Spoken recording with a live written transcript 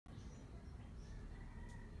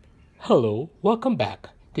Hello, welcome back.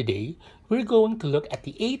 Today, we're going to look at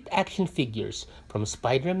the 8 action figures from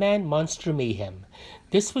Spider Man Monster Mayhem.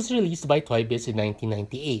 This was released by ToyBiz in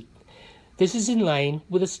 1998. This is in line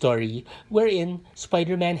with a story wherein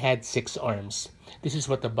Spider Man had 6 arms. This is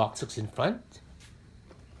what the box looks in front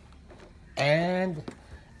and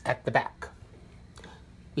at the back.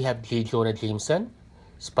 We have Jonah Jameson,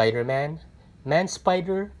 Spider Man, Man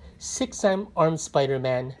Spider, 6-armed Spider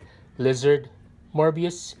Man, Lizard,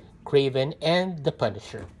 Morbius, Kraven, and the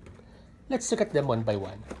Punisher. Let's look at them one by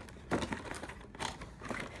one.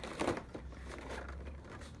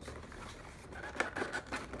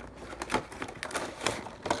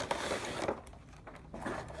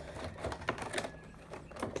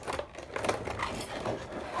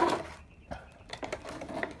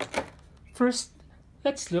 First,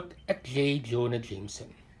 let's look at Jonah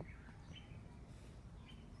Jameson.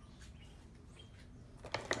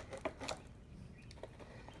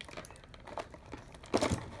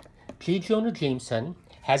 Jonah Jameson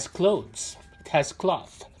has clothes. It has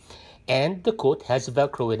cloth. And the coat has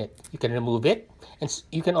Velcro in it. You can remove it, and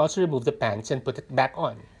you can also remove the pants and put it back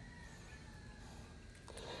on.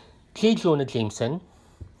 Jonah Jameson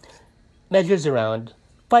measures around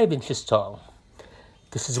 5 inches tall.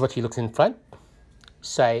 This is what he looks in front,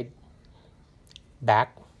 side,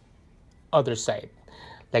 back, other side.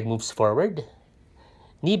 Leg moves forward,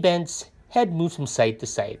 knee bends, head moves from side to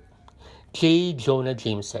side. Jonah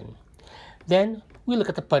Jameson. Then we look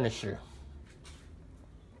at the Punisher.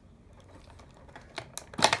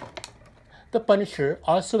 The Punisher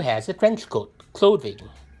also has a trench coat, clothing.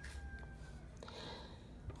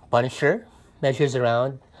 Punisher measures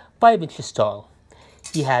around 5 inches tall.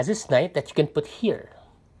 He has his knife that you can put here.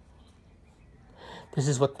 This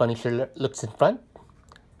is what Punisher looks in front,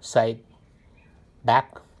 side,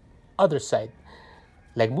 back, other side.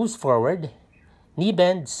 Leg moves forward, knee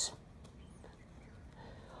bends,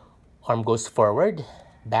 arm goes forward,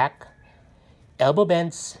 back, elbow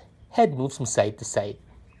bends, head moves from side to side.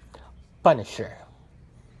 Punisher.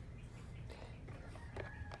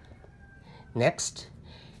 Next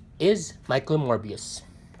is Michael Morbius.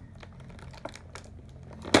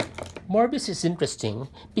 Morbius is interesting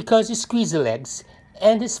because he squeezes the legs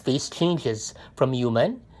and his face changes from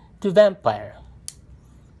human to vampire.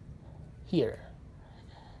 Here,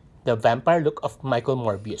 the vampire look of Michael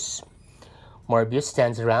Morbius. Morbius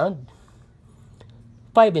stands around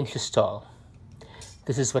 5 inches tall.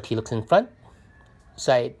 This is what he looks in front,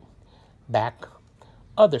 side, back,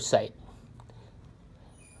 other side.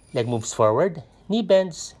 Leg moves forward, knee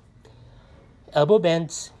bends, elbow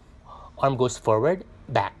bends, arm goes forward,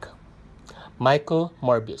 back. Michael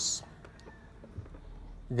Morbius.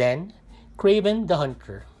 Then, Kraven the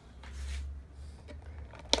Hunter.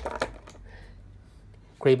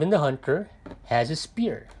 Kraven the Hunter has a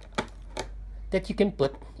spear that you can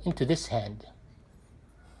put into this hand.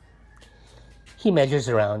 He measures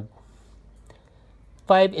around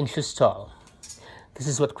 5 inches tall. This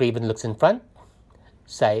is what Kraven looks in front,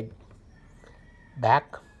 side,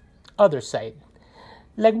 back, other side.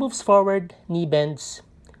 Leg moves forward, knee bends,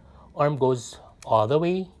 arm goes all the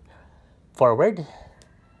way forward,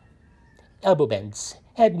 elbow bends,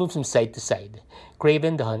 head moves from side to side.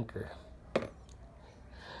 Kraven the Hunter.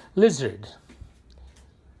 Lizard.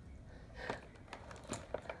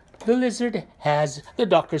 The lizard has the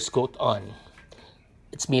doctor's coat on.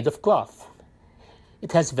 It's made of cloth.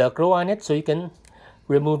 It has Velcro on it so you can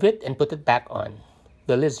remove it and put it back on.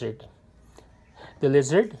 The lizard. The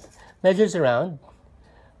lizard measures around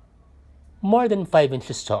more than 5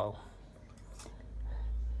 inches tall.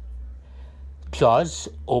 Jaws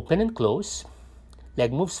open and close.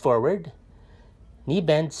 Leg moves forward. Knee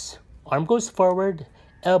bends. Arm goes forward.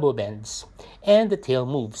 Elbow bends. And the tail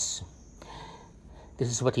moves. This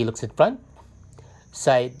is what he looks in front,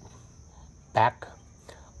 side, back,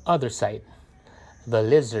 other side. The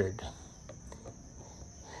lizard.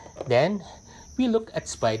 Then we look at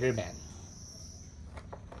Spider Man.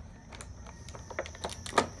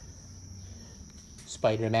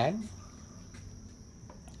 Spider Man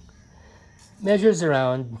measures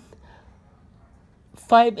around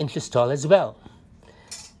 5 inches tall as well.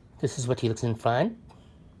 This is what he looks in front,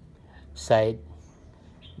 side,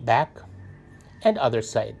 back, and other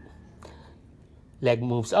side. Leg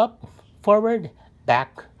moves up, forward,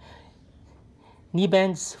 back. Knee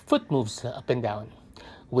bends, foot moves up and down.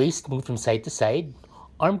 Waist moves from side to side.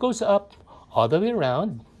 Arm goes up all the way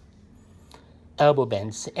around. Elbow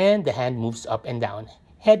bends, and the hand moves up and down.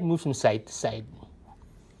 Head moves from side to side.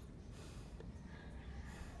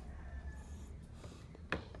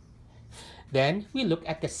 Then we look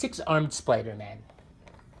at the 6-armed Spider Man.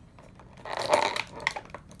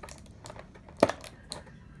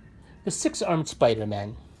 The six-armed Spider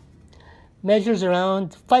Man measures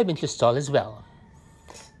around 5 inches tall as well.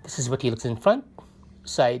 This is what he looks in front,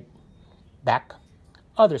 side, back,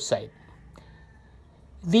 other side.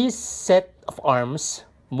 These set of arms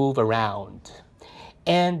move around,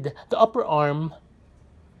 and the upper arm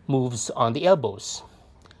moves on the elbows.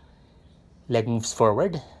 Leg moves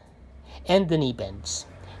forward, and the knee bends.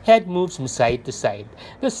 Head moves from side to side.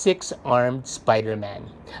 The six-armed Spider-Man.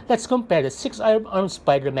 Let's compare the six-armed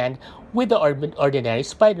Spider-Man with the ordinary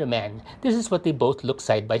Spider-Man. This is what they both look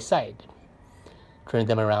side by side. Turn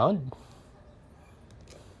them around.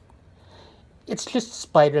 It's just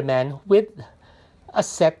Spider-Man with a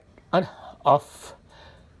set of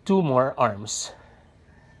two more arms.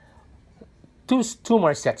 Two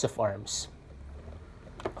more sets of arms.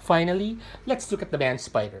 Finally, let's look at the man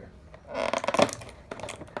Spider.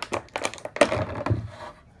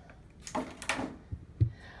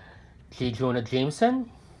 Jonah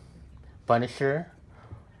Jameson, Punisher,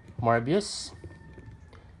 Morbius,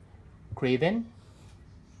 Kraven,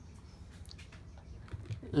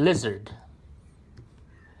 Lizard,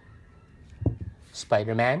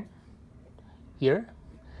 Spider Man here,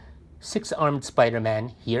 six-armed Spider Man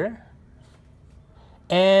here,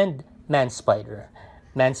 and Man Spider.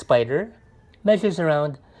 Man Spider measures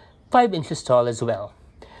around 5 inches tall as well.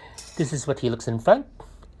 This is what he looks in front,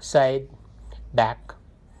 side, back,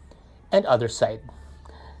 and other side.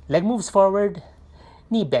 Leg moves forward,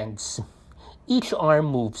 knee bends. Each arm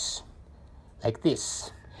moves like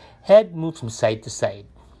this. Head moves from side to side.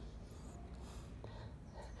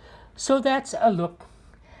 So that's a look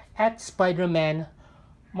at Spider Man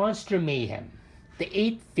Monster Mayhem, the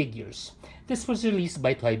 8 figures. This was released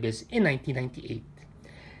by ToyBiz in 1998.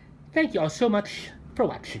 Thank you all so much for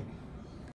watching.